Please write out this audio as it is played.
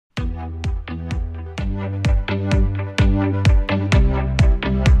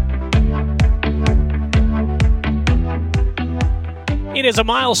is a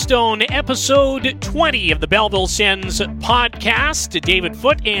milestone episode 20 of the Belleville Sens Podcast. David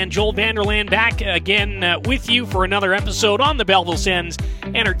Foote and Joel Vanderlaan back again with you for another episode on the Belleville Sens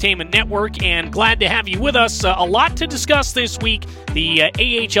Entertainment Network, and glad to have you with us. A lot to discuss this week. The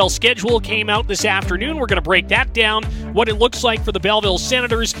AHL schedule came out this afternoon. We're going to break that down, what it looks like for the Belleville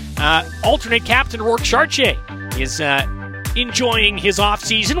Senators. Alternate captain Rourke Chartier is enjoying his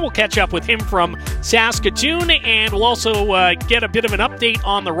offseason. We'll catch up with him from Saskatchewan, and we'll also get a bit of an update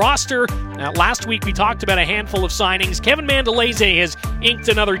on the roster. Last week we talked about a handful of signings. Kevin Mandolese has inked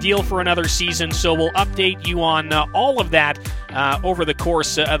another deal for another season, so we'll update you on all of that over the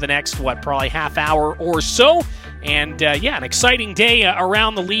course of the next, probably half hour or so. And an exciting day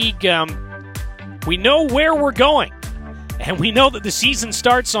around the league. We know where we're going, and we know that the season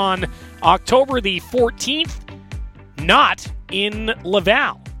starts on October the 14th, not in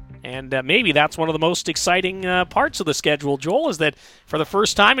Laval. And maybe that's one of the most exciting parts of the schedule, Joel, is that for the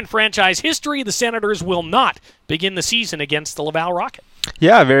first time in franchise history, the Senators will not begin the season against the Laval Rocket.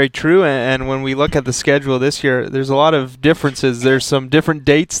 Yeah, very true. And when we look at the schedule this year, there's a lot of differences. There's some different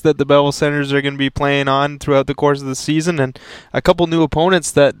dates that the Belleville Senators are going to be playing on throughout the course of the season, and a couple new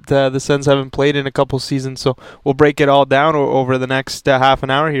opponents that the Sens haven't played in a couple seasons. So we'll break it all down over the next half an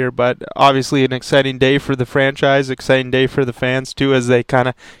hour here. But obviously an exciting day for the franchise, exciting day for the fans too, as they kind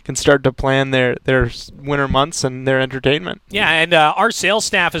of can start to plan their winter months and their entertainment. Yeah, and our sales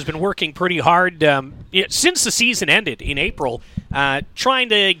staff has been working pretty hard since the season ended in April, trying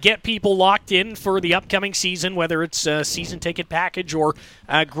to get people locked in for the upcoming season, whether it's a season ticket package or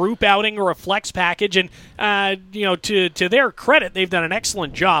a group outing or a flex package. And, to their credit, they've done an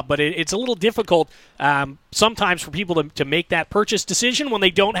excellent job, but it's a little difficult sometimes for people to make that purchase decision when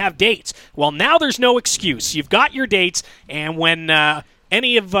they don't have dates. Well, now there's no excuse. You've got your dates, and when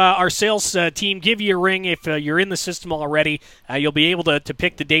any of our sales team give you a ring, if you're in the system already, you'll be able to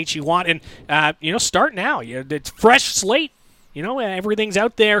pick the dates you want. And, start now. It's fresh slate. Everything's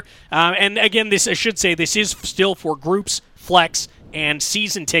out there. And again, this is still for groups, flex, and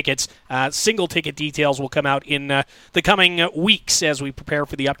season tickets. Single ticket details will come out in the coming weeks as we prepare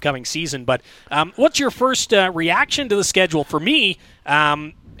for the upcoming season. But what's your first reaction to the schedule? For me,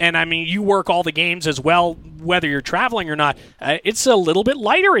 and I mean, you work all the games as well, whether you're traveling or not, it's a little bit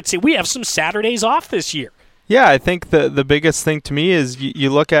lighter. We have some Saturdays off this year. Yeah, I think the biggest thing to me is you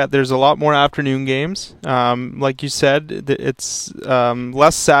look at, there's a lot more afternoon games. Like you said, it's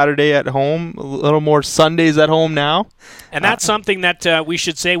less Saturday at home, a little more Sundays at home now. And that's something that we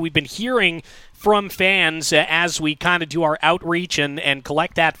should say we've been hearing from fans as we kind of do our outreach and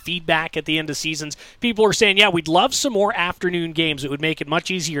collect that feedback at the end of seasons. People are saying, we'd love some more afternoon games. It would make it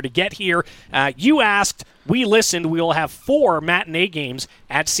much easier to get here. You asked, we listened. We will have 4 matinee games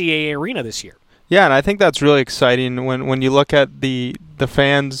at CAA Arena this year. Yeah, and I think that's really exciting when you look at the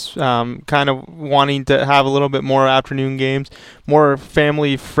fans kind of wanting to have a little bit more afternoon games, more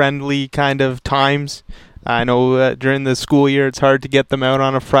family-friendly kind of times. I know during the school year it's hard to get them out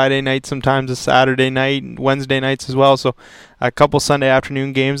on a Friday night, sometimes a Saturday night, Wednesday nights as well. So a couple Sunday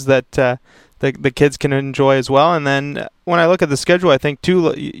afternoon games that the kids can enjoy as well. And then when I look at the schedule, I think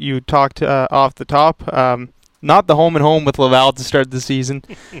too, you talked off the top, not the home and home with Laval to start the season.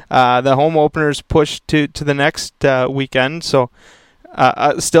 The home openers pushed to the next weekend, so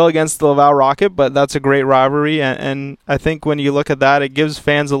still against the Laval Rocket, but that's a great rivalry. And I think when you look at that, it gives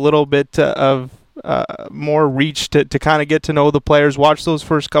fans a little bit of more reach to kind of get to know the players, watch those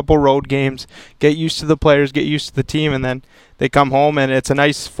first couple road games, get used to the players, get used to the team, and then they come home, and it's a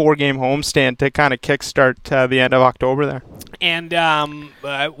nice 4-game homestand to kind of kickstart the end of October there. And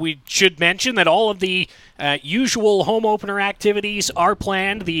we should mention that all of the usual home opener activities are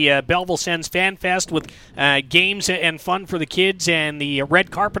planned. The Belleville Sens Fan Fest with games and fun for the kids, and the red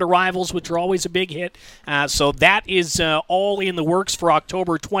carpet arrivals, which are always a big hit. So that is all in the works for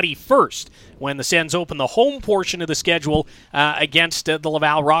October 21st, when the Sens open the home portion of the schedule against the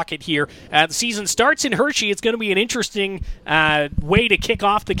Laval Rocket here. The season starts in Hershey. It's going to be an interesting way to kick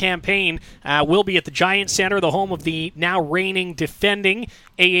off the campaign. We'll be at the Giant Center, the home of the now reigning, defending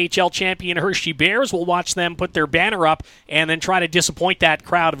AHL champion Hershey Bears. We'll watch them put their banner up and then try to disappoint that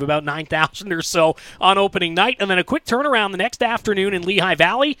crowd of about 9,000 or so on opening night. And then a quick turnaround the next afternoon in Lehigh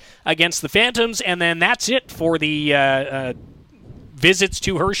Valley against the Phantoms. And then that's it for the visits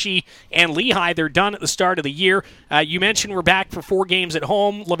to Hershey and Lehigh. They're done at the start of the year. You mentioned we're back for 4 games at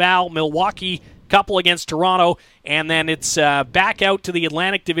home: Laval, Milwaukee, couple against Toronto, and then it's back out to the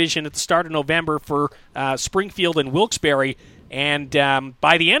Atlantic Division at the start of November for Springfield and Wilkes-Barre. And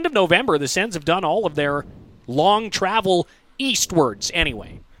by the end of November, the Sens have done all of their long travel eastwards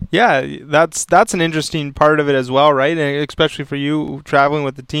anyway. Yeah, that's an interesting part of it as well, right? And especially for you traveling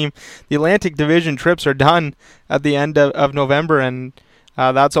with the team. The Atlantic Division trips are done at the end of November, and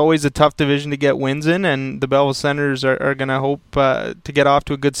that's always a tough division to get wins in, and the Belleville Senators are going to hope to get off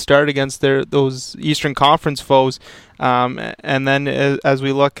to a good start against those Eastern Conference foes. And then as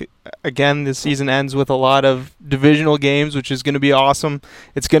we look, again, this season ends with a lot of divisional games, which is going to be awesome.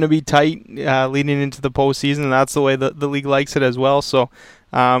 It's going to be tight leading into the postseason, and that's the way the league likes it as well. So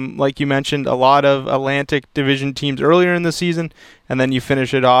like you mentioned, a lot of Atlantic Division teams earlier in the season, and then you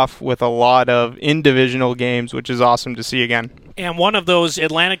finish it off with a lot of in-divisional games, which is awesome to see again. And one of those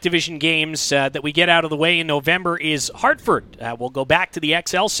Atlantic Division games that we get out of the way in November is Hartford. We'll go back to the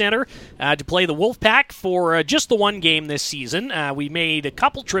XL Center to play the Wolfpack for just the one game this season. We made a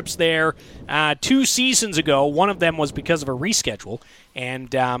couple trips there 2 seasons ago. One of them was because of a reschedule. And,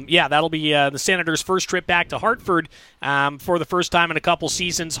 that'll be the Senators' first trip back to Hartford for the first time in a couple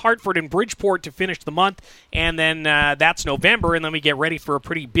seasons. Hartford and Bridgeport to finish the month, and then that's November, and then we get ready for a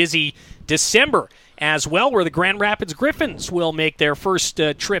pretty busy December as well, where the Grand Rapids Griffins will make their first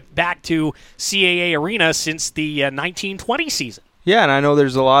trip back to CAA Arena since the 1920 season. Yeah, and I know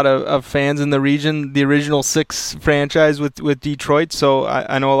there's a lot of fans in the region, the original 6 franchise with Detroit, so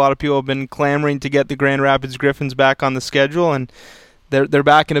I know a lot of people have been clamoring to get the Grand Rapids Griffins back on the schedule, and they're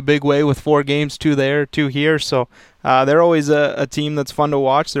back in a big way with 4 games, 2 there, 2 here. So they're always a team that's fun to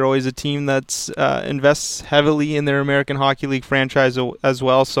watch. They're always a team that invests heavily in their American Hockey League franchise as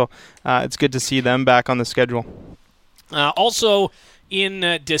well. So it's good to see them back on the schedule. Also,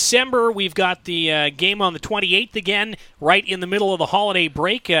 in December, we've got the game on the 28th again, right in the middle of the holiday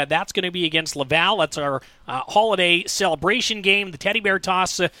break. That's going to be against Laval. That's our holiday celebration game. The Teddy Bear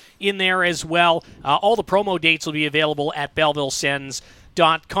Toss in there as well. All the promo dates will be available at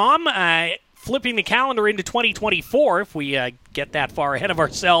BellevilleSens.com. Flipping the calendar into 2024, if we get that far ahead of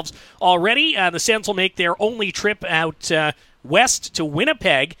ourselves already, the Sens will make their only trip out west to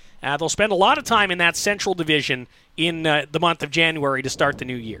Winnipeg. They'll spend a lot of time in that Central Division in the month of January to start the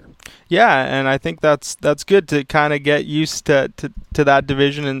new year. Yeah, and I think that's good to kind of get used to that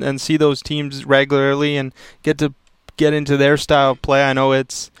division and see those teams regularly and get into their style of play. I know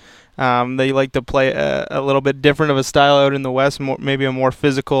it's they like to play a little bit different of a style out in the West, maybe a more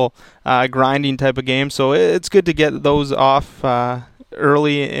physical, grinding type of game. So it's good to get those off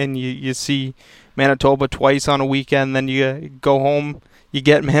early, and you see Manitoba twice on a weekend, then you go home. You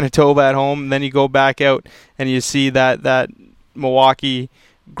get Manitoba at home, and then you go back out and you see that Milwaukee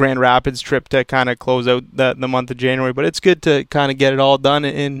Grand Rapids trip to kind of close out the month of January. But it's good to kind of get it all done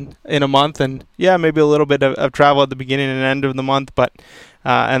in a month, and maybe a little bit of travel at the beginning and end of the month, but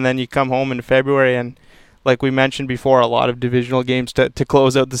and then you come home in February, and like we mentioned before, a lot of divisional games to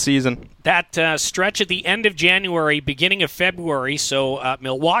close out the season. That stretch at the end of January, beginning of February, so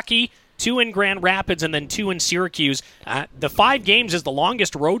Milwaukee, 2 in Grand Rapids, and then 2 in Syracuse. The 5 games is the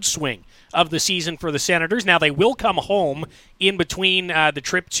longest road swing of the season for the Senators. Now, they will come home in between the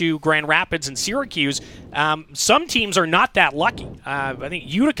trip to Grand Rapids and Syracuse. Some teams are not that lucky. I think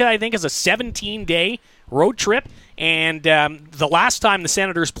Utica, is a 17-day road trip, and the last time the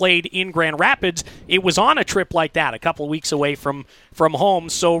Senators played in Grand Rapids, it was on a trip like that, a couple of weeks away from home.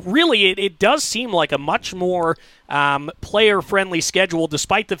 So really, it does seem like a much more player-friendly schedule,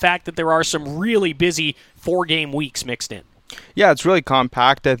 despite the fact that there are some really busy 4-game weeks mixed in. Yeah, it's really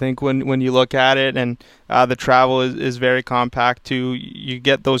compact, I think, when you look at it, and the travel is very compact too. You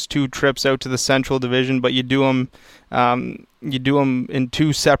get those 2 trips out to the Central Division, but you do them in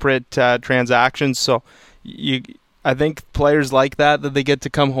 2 separate transactions. So I think players like that they get to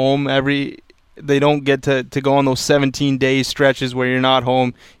come home they don't get to go on those 17-day stretches where you're not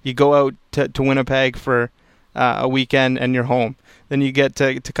home. You go out to Winnipeg for a weekend and you're home. Then you get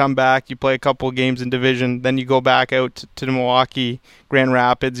to come back, you play a couple of games in division, then you go back out to the Milwaukee, Grand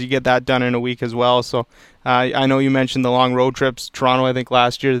Rapids. You get that done in a week as well. So I know you mentioned the long road trips. Toronto, I think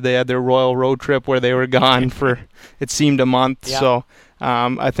last year they had their Royal road trip where they were gone for, it seemed, a month. Yeah. So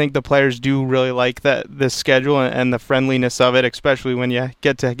I think the players do really like this schedule and the friendliness of it, especially when you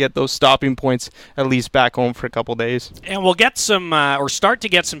get those stopping points at least back home for a couple days. And we'll get some, or start to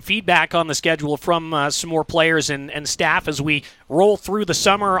get some feedback on the schedule from some more players and staff as we roll through the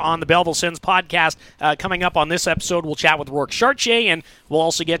summer on the Belleville Sens podcast. Coming up on this episode, we'll chat with Rourke Chartier, and we'll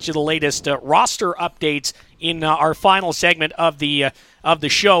also get you the latest roster updates in our final segment of the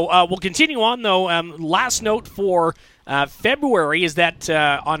show. We'll continue on, though. Last note for February is that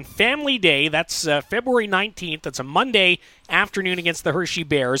on Family Day, that's February 19th, that's a Monday afternoon against the Hershey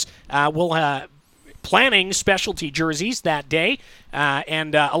Bears, we'll planning specialty jerseys that day,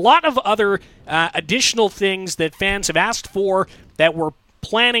 and a lot of other additional things that fans have asked for that were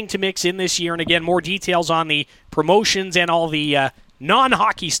planning to mix in this year. And again, more details on the promotions and all the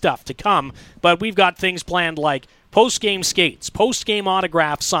non-hockey stuff to come. But we've got things planned like post-game skates, post-game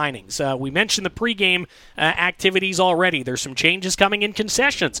autograph signings. We mentioned the pregame activities already. There's some changes coming in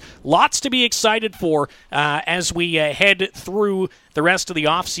concessions. Lots to be excited for as we head through the rest of the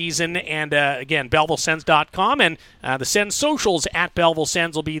offseason. And again, BellevilleSens.com and the Sens socials at Belleville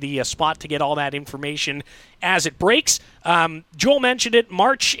Sens will be the spot to get all that information as it breaks. Joel mentioned it.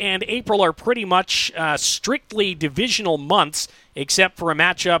 March and April are pretty much strictly divisional months, except for a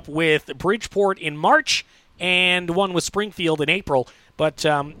matchup with Bridgeport in March and one with Springfield in April. But,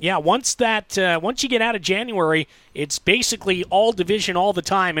 once you get out of January, it's basically all division all the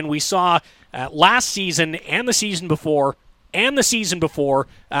time. And we saw last season and the season before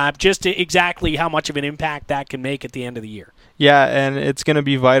just exactly how much of an impact that can make at the end of the year. Yeah, and it's going to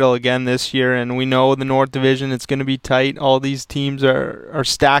be vital again this year, and we know the North Division, it's going to be tight. All these teams are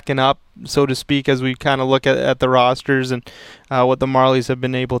stacking up, so to speak, as we kind of look at the rosters and what the Marlies have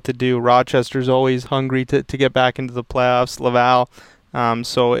been able to do. Rochester's always hungry to get back into the playoffs, Laval.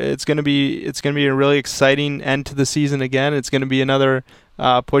 So it's going to be a really exciting end to the season again. It's going to be another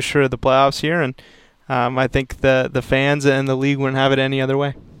push for the playoffs here, and I think the fans and the league wouldn't have it any other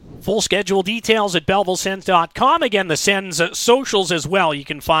way. Full schedule details at BellevilleSens.com. Again, the Sens socials as well. You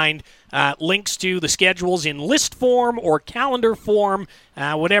can find links to the schedules in list form or calendar form,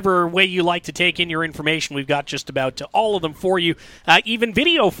 whatever way you like to take in your information. We've got just about all of them for you, even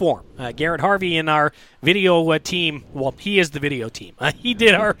video form. Garrett Harvey and our video team, well, he is the video team. He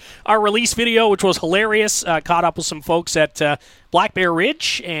did our release video, which was hilarious. Caught up with some folks at Black Bear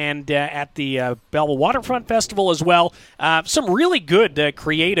Ridge and at the Belleville Waterfront Festival as well. Some really good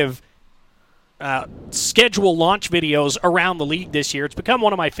creative schedule launch videos around the league this year. It's become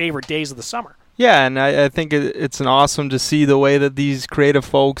one of my favorite days of the summer. Yeah, and I think it's an awesome to see the way that these creative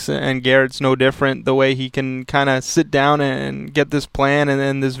folks, and Garrett's no different, the way he can kind of sit down and get this plan and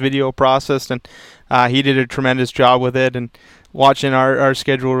then this video processed, and he did a tremendous job with it. And watching our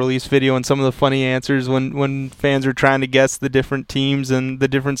schedule release video and some of the funny answers when fans are trying to guess the different teams and the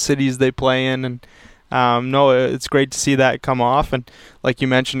different cities they play in, and it's great to see that come off. And like you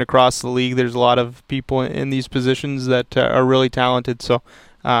mentioned, across the league, there's a lot of people in these positions that are really talented. So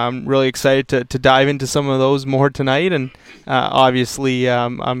I'm really excited to dive into some of those more tonight. And obviously,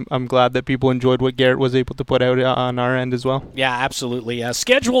 I'm glad that people enjoyed what Garrett was able to put out on our end as well. Yeah, absolutely.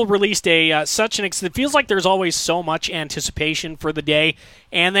 Schedule release day, it feels like there's always so much anticipation for the day,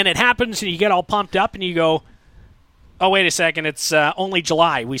 and then it happens and you get all pumped up and you go, oh, wait a second, it's only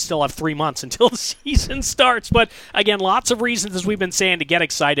July. We still have 3 months until the season starts. But, again, lots of reasons, as we've been saying, to get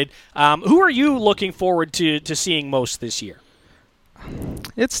excited. Who are you looking forward to seeing most this year?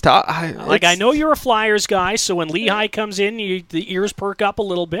 It's tough. I know you're a Flyers guy, so when Lehigh comes in, the ears perk up a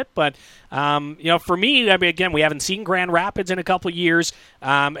little bit. But, for me, again, we haven't seen Grand Rapids in a couple of years.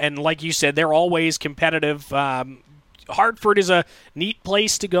 And like you said, they're always competitive. Hartford is a neat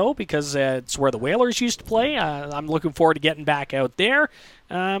place to go because it's where the Whalers used to play. I'm looking forward to getting back out there.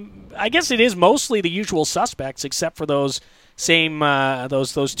 I guess it is mostly the usual suspects, except for those two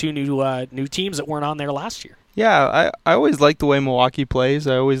new teams that weren't on there last year. Yeah, I always like the way Milwaukee plays.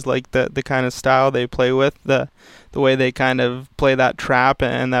 I always like the kind of style they play with, the way they kind of play that trap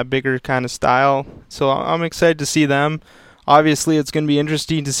and that bigger kind of style. So I'm excited to see them. Obviously, it's going to be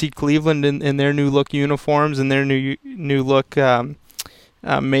interesting to see Cleveland in their new look uniforms and their new look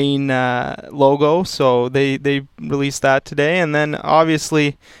main logo. So they released that today. And then,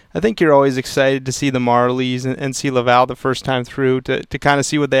 obviously, I think you're always excited to see the Marlies and see Laval the first time through to kind of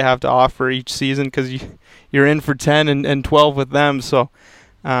see what they have to offer each season, because you're in for 10 and 12 with them. So,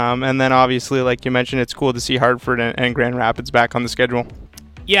 and then, obviously, like you mentioned, it's cool to see Hartford and Grand Rapids back on the schedule.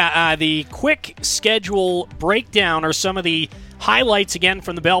 Yeah, the quick schedule breakdown are some of the highlights, again,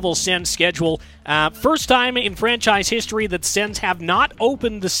 from the Belleville Sens schedule. First time in franchise history that Sens have not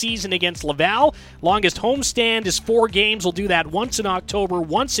opened the season against Laval. Longest homestand is 4 games. We'll do that once in October,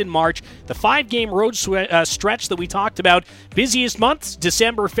 once in March. The 5-game road stretch that we talked about. Busiest months,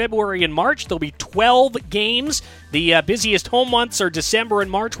 December, February, and March. There'll be 12 games. The busiest home months are December and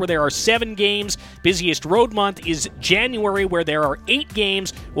March, where there are 7 games. Busiest road month is January, where there are 8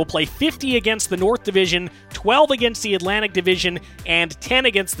 games. We'll play 50 against the North Division, 12 against the Atlantic Division, and 10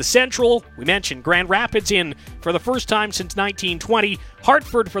 against the Central. We mentioned Grand Rapids in for the first time since 1920,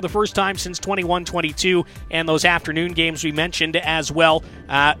 Hartford for the first time since 21-22, and those afternoon games we mentioned as well.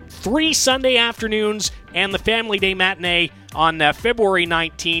 3 Sunday afternoons and the Family Day matinee on February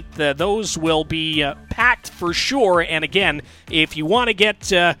 19th. Those will be packed for sure. And again, if you want to get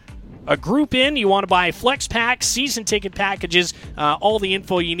a group in, you want to buy flex packs, season ticket packages, all the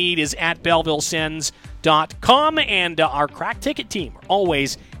info you need is at BellevilleSens.com, and our crack ticket team are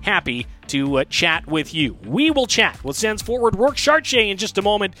always happy to chat with you. We will chat with Sens forward Rourke Chartier in just a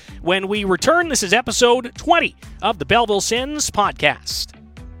moment when we return. This is episode 20 of the Belleville Sens Podcast.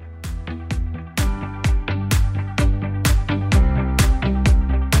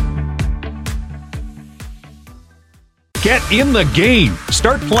 Get in the game.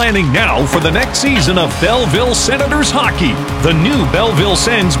 Start planning now for the next season of Belleville Senators hockey. The new Belleville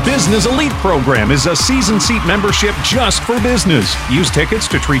Sens Business Elite program is a season seat membership just for business. Use tickets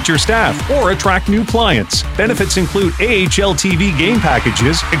to treat your staff or attract new clients. Benefits include AHL TV game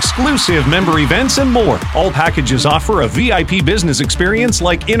packages, exclusive member events, and more. All packages offer a VIP business experience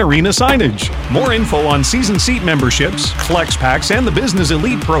like in-arena signage. More info on season seat memberships, flex packs, and the Business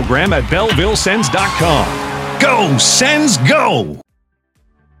Elite program at BellevilleSens.com. Go, Sens, go!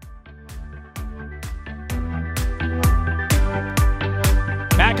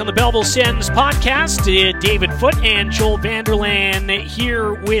 Back on the Belleville Sens Podcast, David Foote and Joel Vanderlaan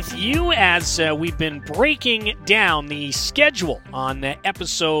here with you as we've been breaking down the schedule on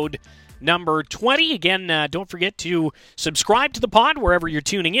episode number 20. Again, don't forget to subscribe to the pod wherever you're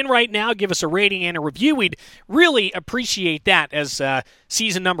tuning in right now. Give us a rating and a review. We'd really appreciate that as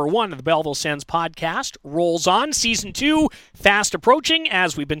season number 1 of the Belleville Sens Podcast rolls on. Season 2 fast approaching,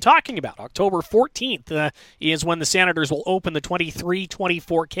 as we've been talking about. October 14th is when the Senators will open the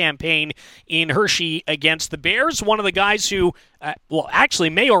 23-24 campaign in Hershey against the Bears. One of the guys who actually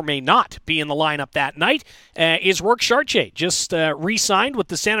may or may not be in the lineup that night is Rourke Chartier. Just re-signed with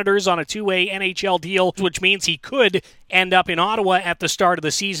the Senators on a two-way NHL deal, which means he could end up in Ottawa at the start of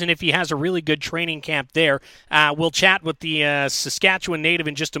the season if he has a really good training camp there. We'll chat with the Saskatchewan native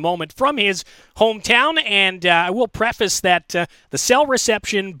in just a moment from his hometown, and I will preface that the cell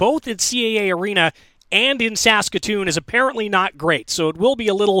reception both at CAA Arena and in Saskatoon is apparently not great, so it will be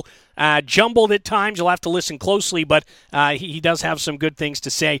a little jumbled at times. You'll have to listen closely, but he does have some good things to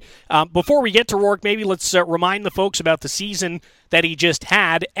say. Before we get to Rourke, maybe let's remind the folks about the season that he just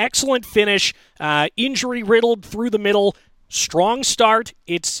had. Excellent finish, injury-riddled through the middle, strong start.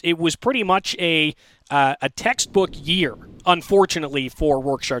 It was pretty much a textbook year, unfortunately, for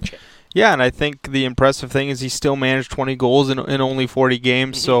Rourke Chartier. Yeah, and I think the impressive thing is he still managed 20 goals in only 40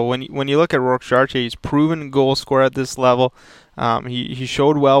 games. Mm-hmm. So when you look at Rourke Chartier, he's proven goal scorer at this level. He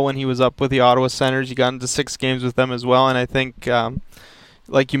showed well when he was up with the Ottawa Senators. He got into 6 games with them as well, and I think,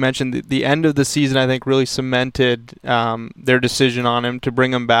 like you mentioned, the end of the season I think really cemented their decision on him to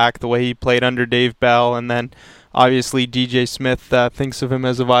bring him back the way he played under Dave Bell, and then obviously DJ Smith thinks of him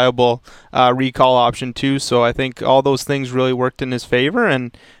as a viable recall option too. So I think all those things really worked in his favor,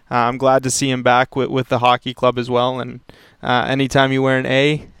 and I'm glad to see him back with the hockey club as well. And anytime you wear an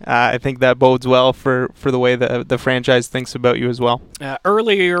A, I think that bodes well for the way the franchise thinks about you as well.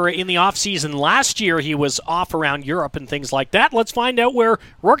 Earlier in the offseason last year, he was off around Europe and things like that. Let's find out where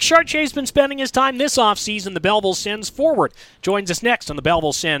Rourke Chartier's been spending his time this offseason. The Belleville Sens forward joins us next on the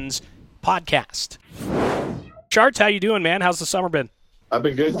Belleville Sens Podcast. Charts, how you doing, man? How's the summer been? I've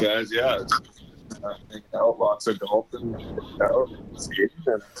been good, guys. Yeah, hanging out, lots of golf and skating,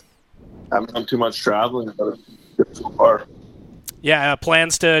 and haven't done too much traveling, but it's good so far. Yeah,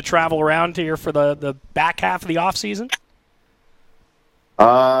 plans to travel around here for the back half of the off season?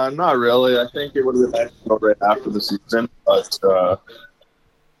 Not really. I think it would have been nice to go right after the season, but the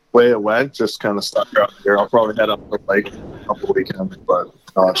way it went, just kind of stuck around here. I'll probably head up to like a couple of weekends, but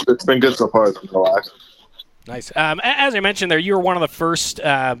it's been good so far. It's been relaxing. Nice. As I mentioned there, you were one of the first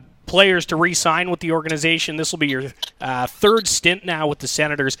players to re-sign with the organization. This will be your third stint now with the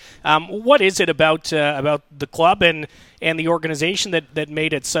Senators. What is it about the club and the organization that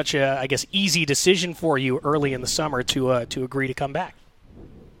made it such a, I guess, easy decision for you early in the summer to agree to come back?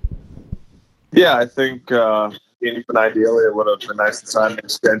 Yeah, I think even ideally it would have been nice to sign an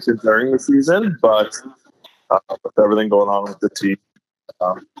extension during the season, but with everything going on with the team,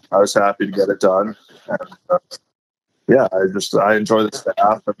 I was happy to get it done. And I enjoy the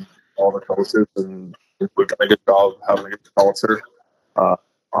staff and all the coaches, and we've done a good job having a good culture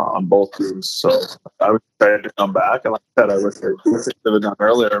on both teams. So I was excited to come back, and like I said, I wish it could have done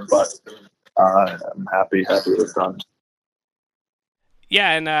earlier, but I'm happy it was done.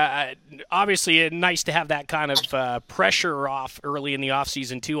 Yeah, and obviously nice to have that kind of pressure off early in the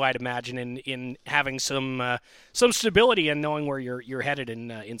offseason too, I'd imagine, in having some stability and knowing where you're headed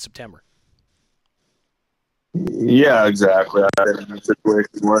in September. Yeah, exactly. I'm in a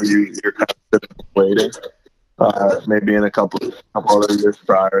situation where you're kind of sitting waiting, maybe in a couple other years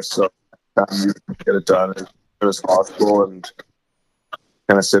prior, so you can get it done as soon as possible. And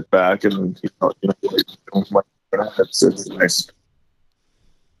kind of sit back and it's nice.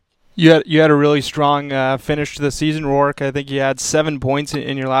 You had a really strong finish to the season, Rourke. I think you had 7 points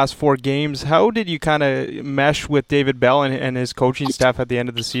in your last 4 games. How did you kind of mesh with David Bell and his coaching staff at the end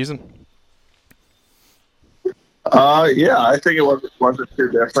of the season? I think it wasn't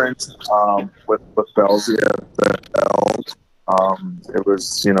too different with Bellsy and Bell. It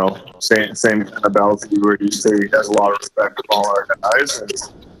was, same kind of Bellsy where you say he has a lot of respect for all our guys.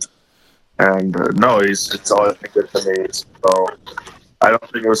 And no, it's always been good to me. So I don't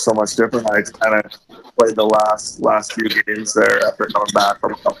think it was so much different. I kind of played the last few games there after coming back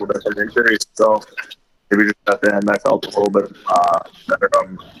from a couple of different injuries. So maybe just at the end I felt a little bit better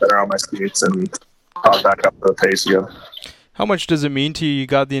on my skates and got back up to the pace again. How much does it mean to you? You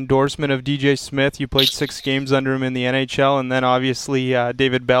got the endorsement of DJ Smith. You played 6 games under him in the NHL, and then obviously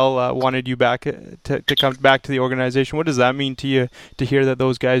David Bell wanted you back to come back to the organization. What does that mean to you to hear that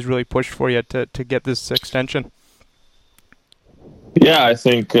those guys really pushed for you to get this extension? Yeah, I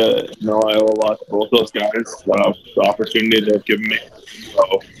think I owe a lot to both those guys. The opportunity they've given me.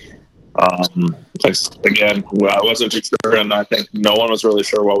 So, again, I wasn't too sure, and I think no one was really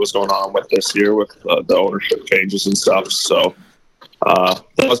sure what was going on with this year with the ownership changes and stuff. So that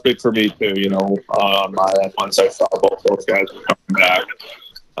was big for me too. On my end, once I saw both those guys were coming back,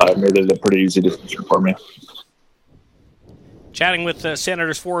 I made it a pretty easy decision for me. Chatting with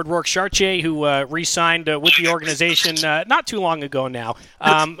Senators forward Rourke Chartier, who re-signed with the organization not too long ago now.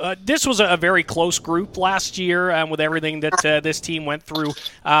 This was a very close group last year with everything that this team went through.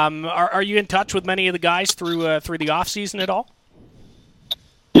 Are you in touch with many of the guys through the off-season at all?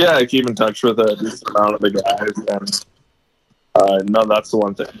 Yeah, I keep in touch with a decent amount of the guys. And no, that's the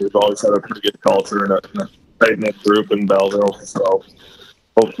one thing. We've always had a pretty good culture and a tight-knit group in Belleville. So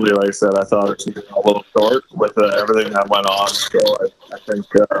hopefully, like I said, I thought it was a little short with everything that went on. So I think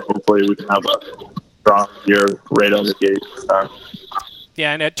hopefully we can have a strong year right on the gate this time.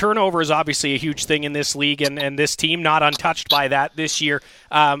 Yeah, and turnover is obviously a huge thing in this league, and this team not untouched by that this year.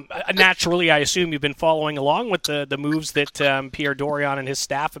 Naturally, I assume you've been following along with the moves that Pierre Dorion and his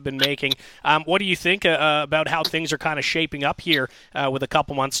staff have been making. What do you think about how things are kind of shaping up here with a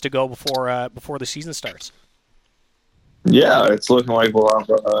couple months to go before the season starts? Yeah, it's looking like we'll have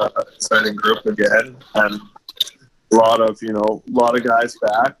an exciting group again, and a lot of guys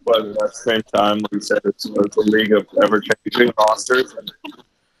back. But at the same time, like you said, it's a league of ever-changing rosters, and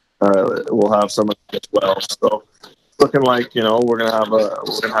we'll have some of them as well. So it's looking like we're gonna have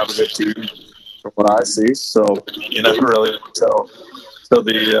a good team from what I see. So you never really tell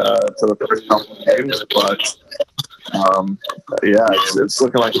the first couple of games, but it's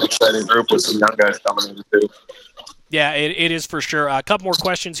looking like an exciting group with some young guys coming in too. Yeah, it is for sure. A couple more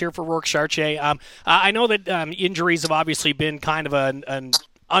questions here for Rourke Chartier. I know that injuries have obviously been kind of an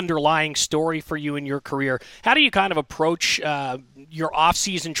underlying story for you in your career. How do you kind of approach your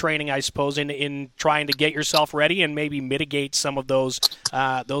off-season training, I suppose, in trying to get yourself ready and maybe mitigate some of those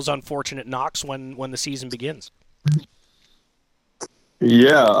unfortunate knocks when the season begins?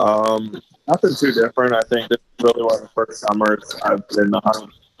 Yeah, nothing too different. I think this is really one of the first summers I've been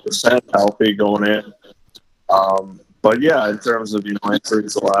 100% healthy going in. But yeah, in terms of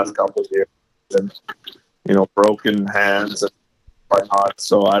injuries the last couple of years, and broken hands and whatnot.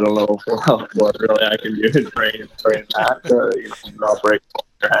 So I don't know what really I can do to train that, not break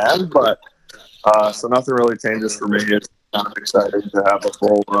your hand. But so nothing really changes for me. It's kind of exciting to have a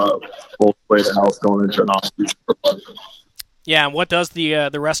full plate of health going into an off-season. Yeah, and what does the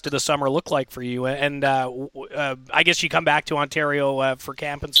rest of the summer look like for you? And I guess you come back to Ontario for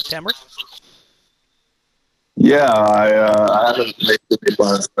camp in September? Yeah, I haven't made any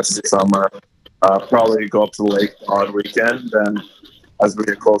plans for the summer. Probably go up to the lake on weekend, and as we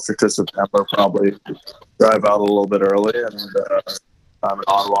get closer to September, probably drive out a little bit early, and I'm in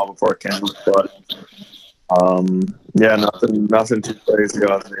Ottawa before camp. But nothing too crazy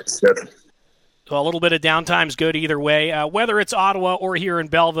on the next schedule. Well, a little bit of downtime's good either way. Whether it's Ottawa or here in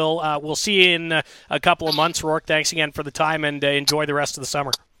Belleville, we'll see you in a couple of months, Rourke. Thanks again for the time, and enjoy the rest of the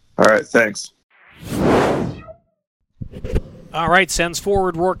summer. All right, thanks. All right, Sens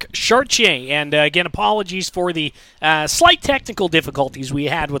forward Rourke Chartier. And again, apologies for the slight technical difficulties we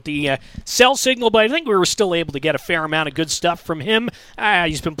had with the cell signal, but I think we were still able to get a fair amount of good stuff from him.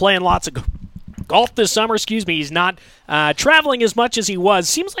 He's been playing lots of golf this summer. He's not traveling as much as he was.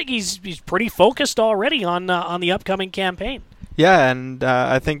 Seems like he's pretty focused already on the upcoming campaign. Yeah, and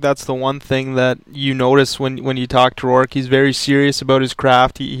I think that's the one thing that you notice when you talk to Rourke. He's very serious about his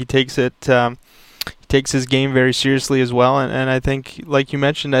craft. He takes it. He takes his game very seriously as well, and I think, like you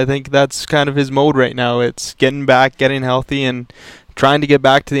mentioned, I think that's kind of his mode right now. It's getting back, getting healthy, and trying to get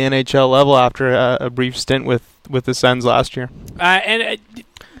back to the NHL level after a brief stint with the Sens last year.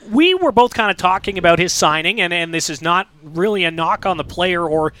 We were both kind of talking about his signing, and this is not really a knock on the player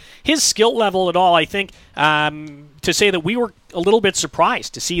or his skill level at all. I think to say that we were a little bit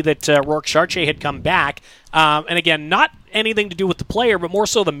surprised to see that Rourke Chartier had come back. And again, not anything to do with the player, but more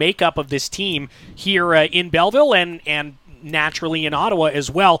so the makeup of this team here in Belleville and naturally in Ottawa as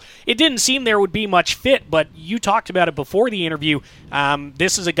well. It didn't seem there would be much fit, but you talked about it before the interview.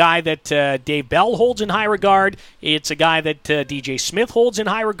 This is a guy that Dave Bell holds in high regard. It's a guy that DJ Smith holds in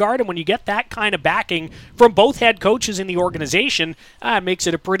high regard, and when you get that kind of backing from both head coaches in the organization, it makes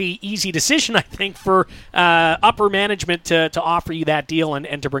it a pretty easy decision, I think, for upper management to offer you that deal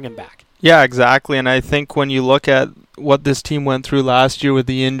and to bring him back. Yeah, exactly. And I think when you look at what this team went through last year with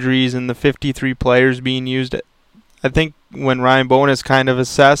the injuries and the 53 players being used, I think when Ryan Bowness kind of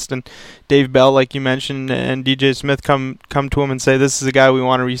assessed and Dave Bell, like you mentioned, and DJ Smith come to him and say, this is a guy we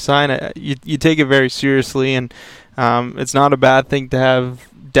want to re-sign, you take it very seriously. And it's not a bad thing to have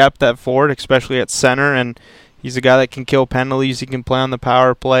depth at forward, especially at center. And he's a guy that can kill penalties. He can play on the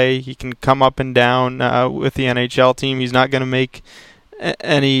power play. He can come up and down with the NHL team. He's not going to make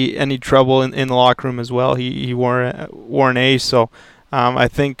any trouble in the locker room as well. He wore an ace, so I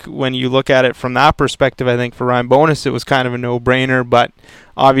think when you look at it from that perspective, I think for Ryan Bowness it was kind of a no-brainer, but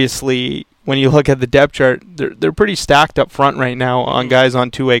obviously when you look at the depth chart, they're pretty stacked up front right now on guys on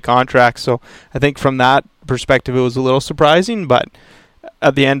two-way contracts, so I think from that perspective it was a little surprising, but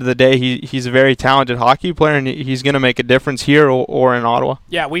at the end of the day, he's a very talented hockey player, and he's going to make a difference here or in Ottawa.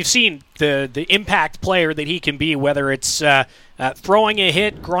 Yeah, we've seen the impact player that he can be, whether it's throwing a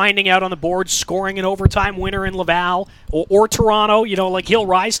hit, grinding out on the board, scoring an overtime winner in Laval or Toronto. He'll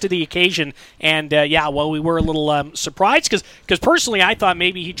rise to the occasion. And, we were a little surprised because personally I thought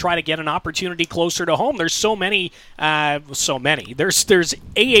maybe he'd try to get an opportunity closer to home. There's so many. There's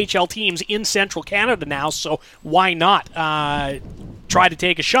AHL teams in Central Canada now, so why not try to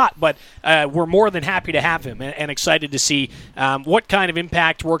take a shot? But we're more than happy to have him and excited to see what kind of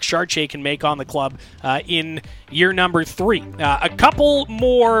impact Rourke Chartier can make on the club in year number 3. A couple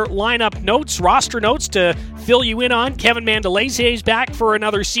more lineup notes, roster notes to fill you in on. Kevin Mandolese is back for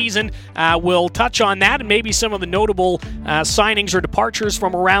another season. We'll touch on that and maybe some of the notable signings or departures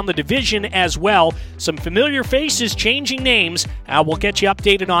from around the division as well. Some familiar faces changing names. We'll get you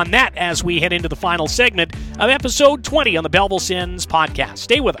updated on that as we head into the final segment of episode 20 on the Belleville Sens Podcast.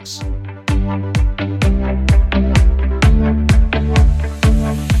 Stay with us.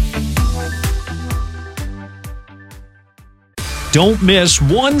 Don't miss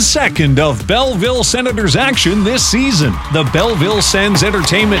 1 second of Belleville Senators action this season. The Belleville Sens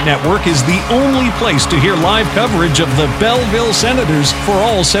Entertainment Network is the only place to hear live coverage of the Belleville Senators for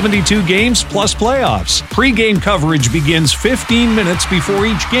all 72 games plus playoffs. Pre-game coverage begins 15 minutes before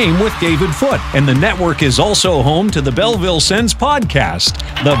each game with David Foote, and the network is also home to the Belleville Sens Podcast.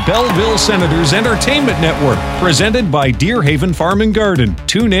 The Belleville Senators Entertainment Network, presented by Deerhaven Farm and Garden.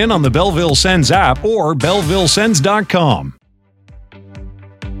 Tune in on the Belleville Sens app or BellevilleSens.com.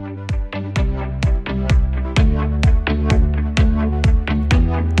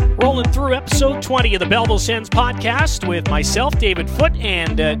 Rolling through episode 20 of the Belleville Sens Podcast with myself, David Foote,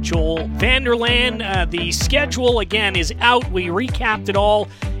 and Joel Vanderlaan. The schedule, again, is out. We recapped it all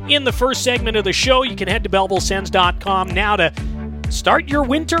in the first segment of the show. You can head to BellevilleSens.com now to start your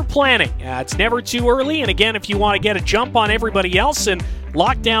winter planning. It's never too early, and again, if you want to get a jump on everybody else and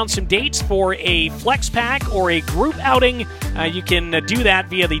lock down some dates for a flex pack or a group outing, you can do that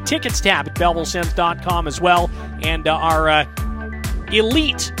via the tickets tab at BellevilleSens.com as well, and our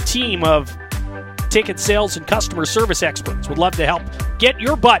elite team of ticket sales and customer service experts would love to help get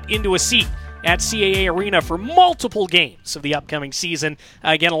your butt into a seat at CAA Arena for multiple games of the upcoming season.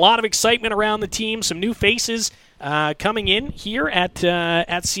 Again, a lot of excitement around the team, some new faces coming in here at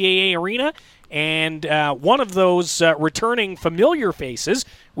CAA Arena, and one of those returning familiar faces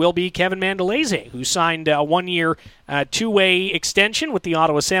will be Kevin Mandolese, who signed a one-year two-way extension with the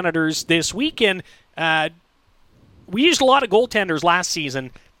Ottawa Senators this week, and we used a lot of goaltenders last season.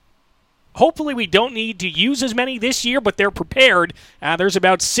 Hopefully we don't need to use as many this year, but they're prepared. There's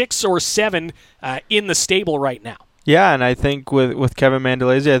about 6 or 7 in the stable right now. Yeah, and I think with Kevin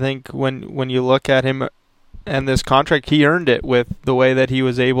Mandolese, I think when you look at him and this contract, he earned it with the way that he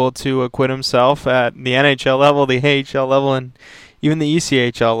was able to acquit himself at the NHL level, the AHL level, and even the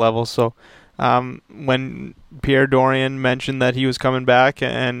ECHL level. So when Pierre Dorian mentioned that he was coming back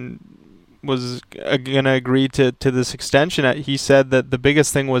and was going to agree to this extension, he said that the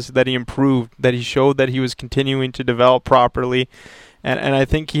biggest thing was that he improved, that he showed that he was continuing to develop properly, and I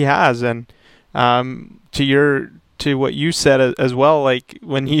think he has. And to to what you said as well, like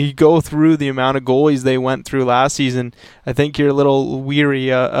when you go through the amount of goalies they went through last season, I think you're a little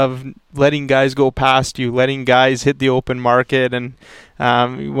weary of letting guys go past you, letting guys hit the open market, and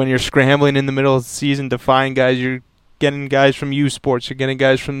when you're scrambling in the middle of the season to find guys, you're getting guys from U Sports, you're getting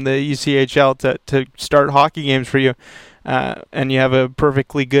guys from the ECHL to start hockey games for you, and you have a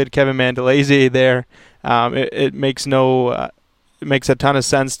perfectly good Kevin Mandalese there. It makes it makes a ton of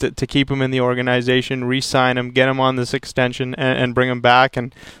sense to keep him in the organization, re-sign him, get him on this extension, and bring him back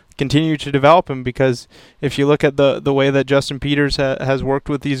and continue to develop him. Because if you look at the way that Justin Peters has worked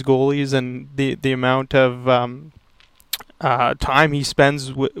with these goalies and the amount of time he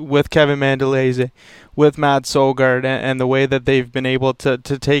spends with Kevin Mandalese, with Matt Sogard, and the way that they've been able to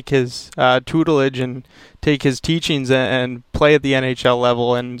take his tutelage and take his teachings and play at the NHL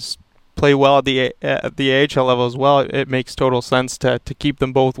level and play well at the AHL level as well, it makes total sense to keep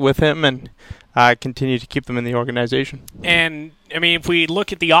them both with him and continue to keep them in the organization. And, I mean, if we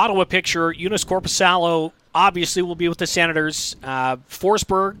look at the Ottawa picture, Joonas Korpisalo obviously will be with the Senators.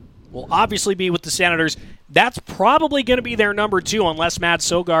 Forsberg will obviously be with the Senators. That's probably going to be their number 2 unless Matt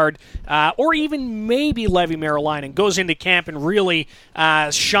Sogard or even maybe Levi Merrilainen goes into camp and really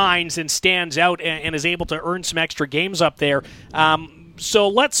shines and stands out and is able to earn some extra games up there. So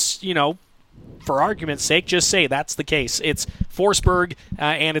let's, for argument's sake, just say that's the case. It's Forsberg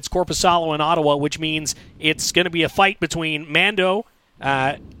and it's Korpisalo in Ottawa, which means it's going to be a fight between Mando,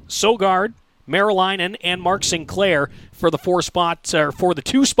 Sogard, Merrilainen, and Mark Sinclair for the 4 spots, or for the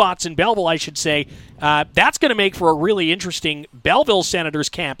 2 spots in Belleville, I should say. That's going to make for a really interesting Belleville Senators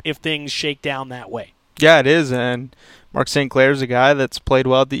camp if things shake down that way. Yeah, it is, and Mark Sinclair's a guy that's played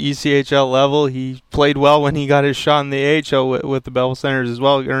well at the ECHL level. He played well when he got his shot in the AHL with the Belleville Senators as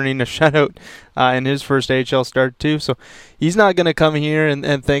well, earning a shutout in his first AHL start too. So he's not going to come here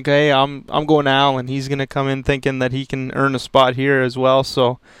and think, hey, I'm going to Allen. He's going to come in thinking that he can earn a spot here as well.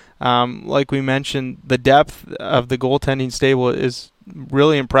 So like we mentioned, the depth of the goaltending stable is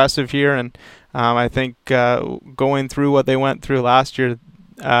really impressive here, and I think going through what they went through last year,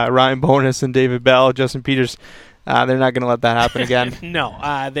 Ryan Bonus and David Bell, Justin Peters, they're not going to let that happen again.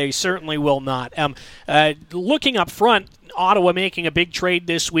 No, they certainly will not. Looking up front, Ottawa making a big trade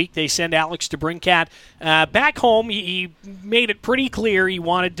this week. They send Alex DeBrincat back home. He made it pretty clear he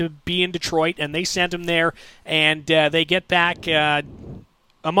wanted to be in Detroit, and they sent him there, and they get back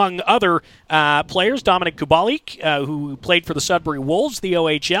among other players, Dominic Kubalik, who played for the Sudbury Wolves, the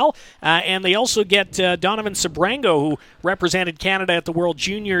OHL, and they also get Donovan Sabrango, who represented Canada at the World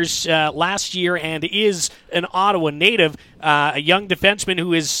Juniors last year and is an Ottawa native, a young defenseman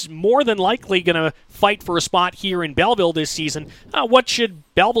who is more than likely going to fight for a spot here in Belleville this season. What should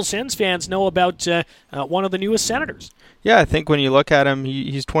Belleville Sens fans know about one of the newest Senators? Yeah, I think when you look at him,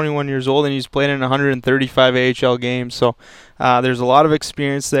 he's 21 years old and he's played in 135 AHL games. So there's a lot of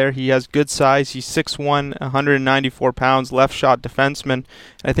experience there. He has good size. He's 6'1", 194 pounds, left shot defenseman.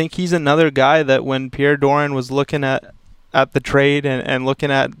 I think he's another guy that when Pierre Doran was looking at the trade and looking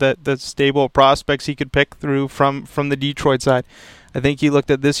at the stable of prospects he could pick through from the Detroit side, I think he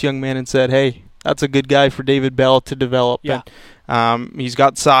looked at this young man and said, hey, that's a good guy for David Bell to develop. Yeah. And, he's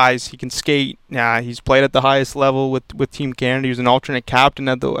got size. He can skate. He's played at the highest level with Team Canada. He was an alternate captain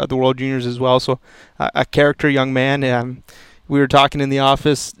at the World Juniors as well. So a character young man. We were talking in the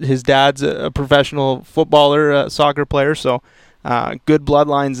office. His dad's a professional footballer, soccer player. So good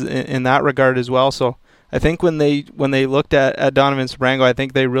bloodlines in that regard as well. So I think when they looked at Donovan Sabrango, I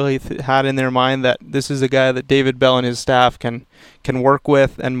think they really had in their mind that this is a guy that David Bell and his staff can work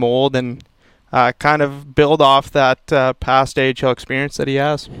with and mold and kind of build off that past AHL experience that he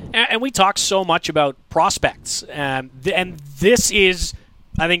has. And we talk so much about prospects. And this is,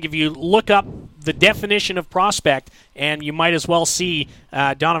 I think, if you look up the definition of prospect, and you might as well see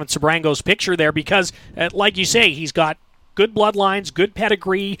Donovan Sabrango's picture there because, like you say, he's got good bloodlines, good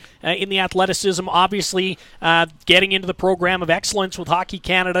pedigree in the athleticism. Obviously, getting into the program of excellence with Hockey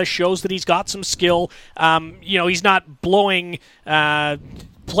Canada shows that he's got some skill. He's not blowing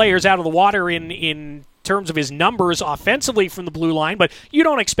players out of the water in terms of his numbers offensively from the blue line, but you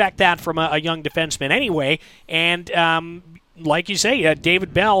don't expect that from a young defenseman anyway. And like you say,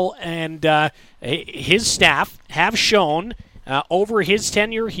 David Bell and his staff have shown over his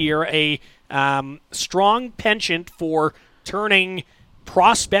tenure here a strong penchant for turning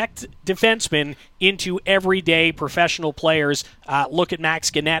prospect defensemen into everyday professional players. Look at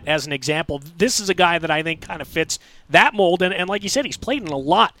Max Gannett as an example. This is a guy that I think kind of fits that mold, and like you said, he's played in a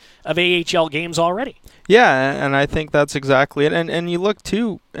lot of AHL games already. Yeah, and I think that's exactly it. And you look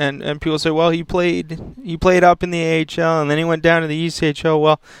too, and people say, well, he played up in the AHL, and then he went down to the ECHL.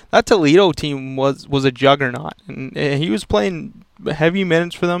 Well, that Toledo team was a juggernaut, and he was playing heavy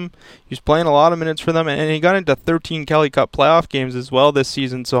minutes for them. He was playing a lot of minutes for them, and he got into 13 Kelly Cup playoff games as well this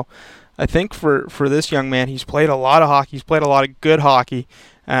season. So I think for this young man, he's played a lot of hockey. He's played a lot of good hockey.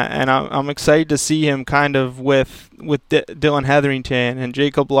 And I'm excited to see him kind of with Dylan Hetherington and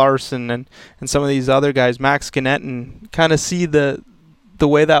Jacob Larson and some of these other guys, Max Gannett, and kind of see the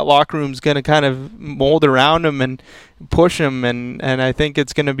way that locker room's going to kind of mold around him and push him. And I think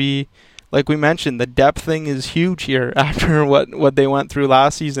it's going to be, like we mentioned, the depth thing is huge here after what they went through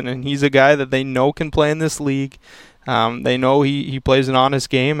last season. And he's a guy that they know can play in this league. They know he plays an honest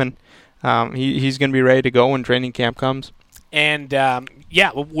game, and he's going to be ready to go when training camp comes. And,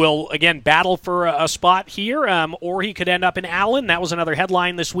 we'll, again, battle for a spot here, or he could end up in Allen. That was another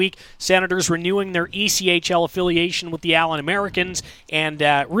headline this week. Senators renewing their ECHL affiliation with the Allen Americans, and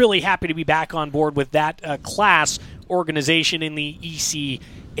really happy to be back on board with that class organization in the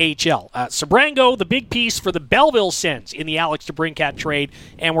ECHL. Sabrango, the big piece for the Belleville Sens in the Alex DeBrincat trade,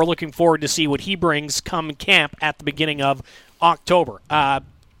 and we're looking forward to see what he brings come camp at the beginning of October.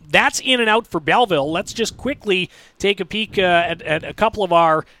 That's in and out for Belleville. Let's just quickly take a peek at a couple of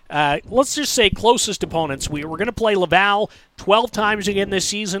our, let's just say, closest opponents. We're going to play Laval 12 times again this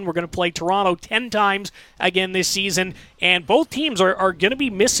season. We're going to play Toronto 10 times again this season. And both teams are going to be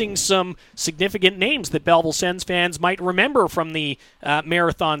missing some significant names that Belleville Sens fans might remember from the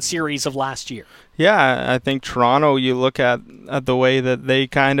marathon series of last year. Yeah, I think Toronto, you look at the way that they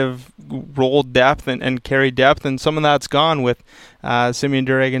kind of rolled depth and carried depth, and some of that's gone with Simeon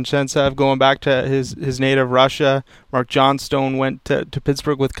Duragan-Shentsev going back to his native Russia. Mark Johnstone went to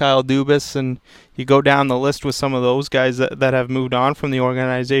Pittsburgh with Kyle Dubas, and you go down the list with some of those guys that have moved on from the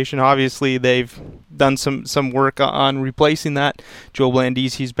organization. Obviously, they've done some work on replacing that. Joe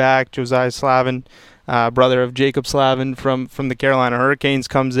Blandisi's back. Josiah Slavin, brother of Jacob Slavin from the Carolina Hurricanes,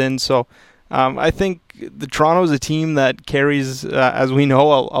 comes in. So I think the Toronto is a team that carries, as we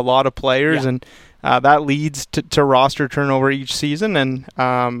know, a lot of players, and that leads to roster turnover each season, and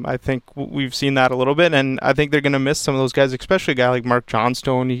I think we've seen that a little bit, and I think they're going to miss some of those guys, especially a guy like Mark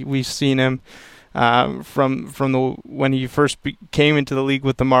Johnstone. We've seen him from when he first came into the league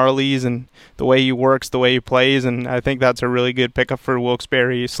with the Marlies, and the way he works, the way he plays, and I think that's a really good pickup for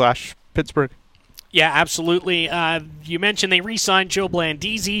Wilkes-Barre/Pittsburgh. Yeah, absolutely. You mentioned they re-signed Joe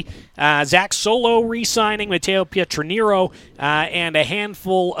Blandisi, Zach Solo re-signing, Matteo Pietranero, and a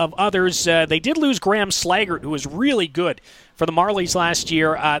handful of others. They did lose Graham Slaggert, who was really good for the Marlies last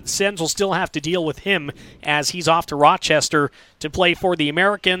year. Sens will still have to deal with him as he's off to Rochester to play for the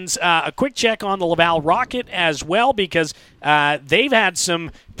Americans. A quick check on the Laval Rocket as well, because they've had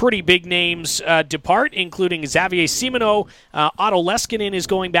some pretty big names depart, including Xavier Simoneau. Otto Leskinen is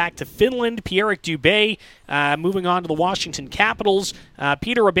going back to Finland. Pierrick Dubé moving on to the Washington Capitals.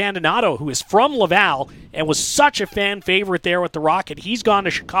 Peter Abbandonato, who is from Laval and was such a fan favorite there with the Rocket, he's gone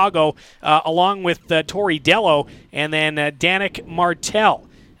to Chicago along with Tori Dello. And then Danik Martel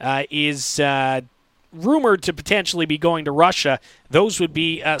is rumored to potentially be going to Russia. Those would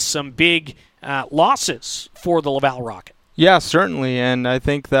be some big losses for the Laval Rocket. Yeah, certainly, and I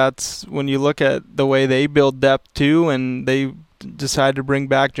think that's when you look at the way they build depth too, and they decided to bring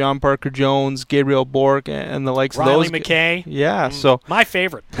back John Parker Jones, Gabriel Bourque, and the likes Riley of those. McKay. Yeah, so my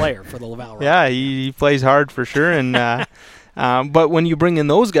favorite player for the Laval Rocket. Yeah, he plays hard for sure, and but when you bring in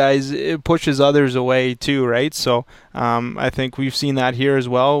those guys, it pushes others away too, right? So I think we've seen that here as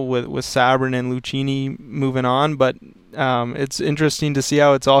well with Sabrin and Lucchini moving on, but it's interesting to see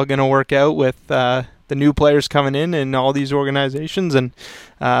how it's all going to work out with the new players coming in all these organizations, and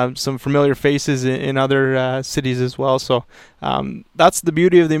some familiar faces in other cities as well. So that's the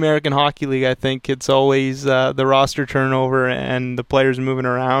beauty of the American Hockey League. I think it's always the roster turnover and the players moving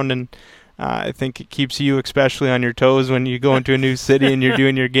around, and I think it keeps you especially on your toes when you go into a new city and you're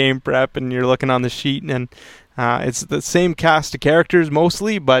doing your game prep and you're looking on the sheet, and it's the same cast of characters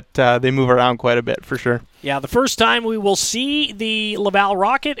mostly, but they move around quite a bit for sure. Yeah, the first time we will see the Laval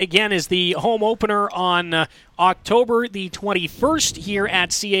Rocket, again, is the home opener on October the 21st here at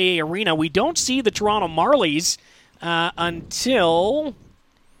CAA Arena. We don't see the Toronto Marlies until,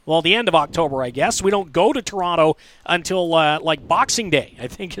 well, the end of October, I guess. We don't go to Toronto until, like, Boxing Day, I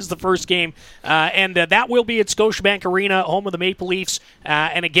think, is the first game. And that will be at Scotiabank Arena, home of the Maple Leafs.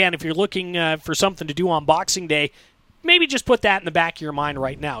 And, again, if you're looking for something to do on Boxing Day, maybe just put that in the back of your mind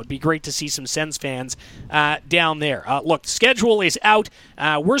right now. It'd be great to see some Sens fans down there. Look, the schedule is out.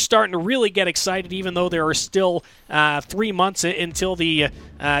 We're starting to really get excited, even though there are still 3 months until the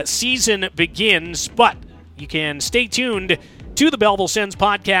season begins. But you can stay tuned to the Belleville Sens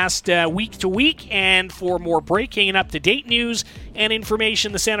podcast week to week, and for more breaking and up-to-date news and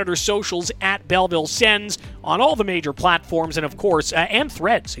information, the Senators' socials at Belleville Sens on all the major platforms, and of course, and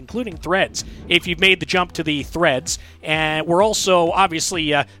Threads, including Threads, if you've made the jump to the Threads. And we're also,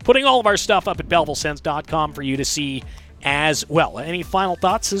 obviously, putting all of our stuff up at BellevilleSens.com for you to see as well. Any final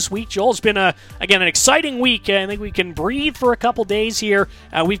thoughts this week, Joel? It's been, again, an exciting week. I think we can breathe for a couple days here.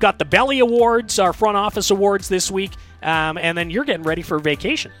 We've got the Belly Awards, our front office awards this week, and then you're getting ready for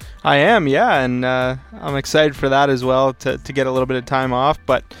vacation. I am, yeah, and I'm excited for that as well, to get a little bit of time off,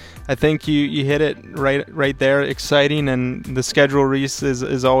 but I think you hit it right there. Exciting, and the schedule, Reese,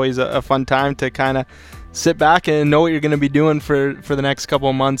 is always a fun time to kind of sit back and know what you're going to be doing for the next couple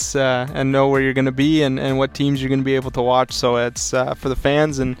of months, and know where you're going to be and what teams you're going to be able to watch. So it's for the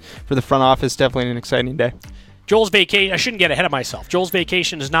fans and for the front office, definitely an exciting day. Joel's vacation, I shouldn't get ahead of myself. Joel's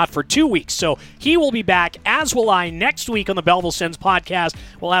vacation is not for 2 weeks, so he will be back, as will I, next week on the Belleville Sens podcast.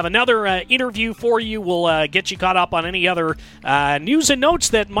 We'll have another interview for you. We'll get you caught up on any other news and notes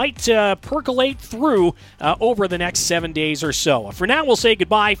that might percolate through over the next 7 days or so. For now, we'll say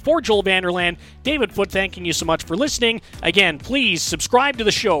goodbye. For Joel Vanderlaan, David Foote, thanking you so much for listening. Again, please subscribe to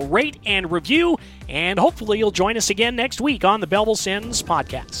the show, rate and review, and hopefully you'll join us again next week on the Belleville Sens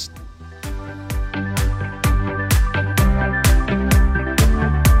podcast.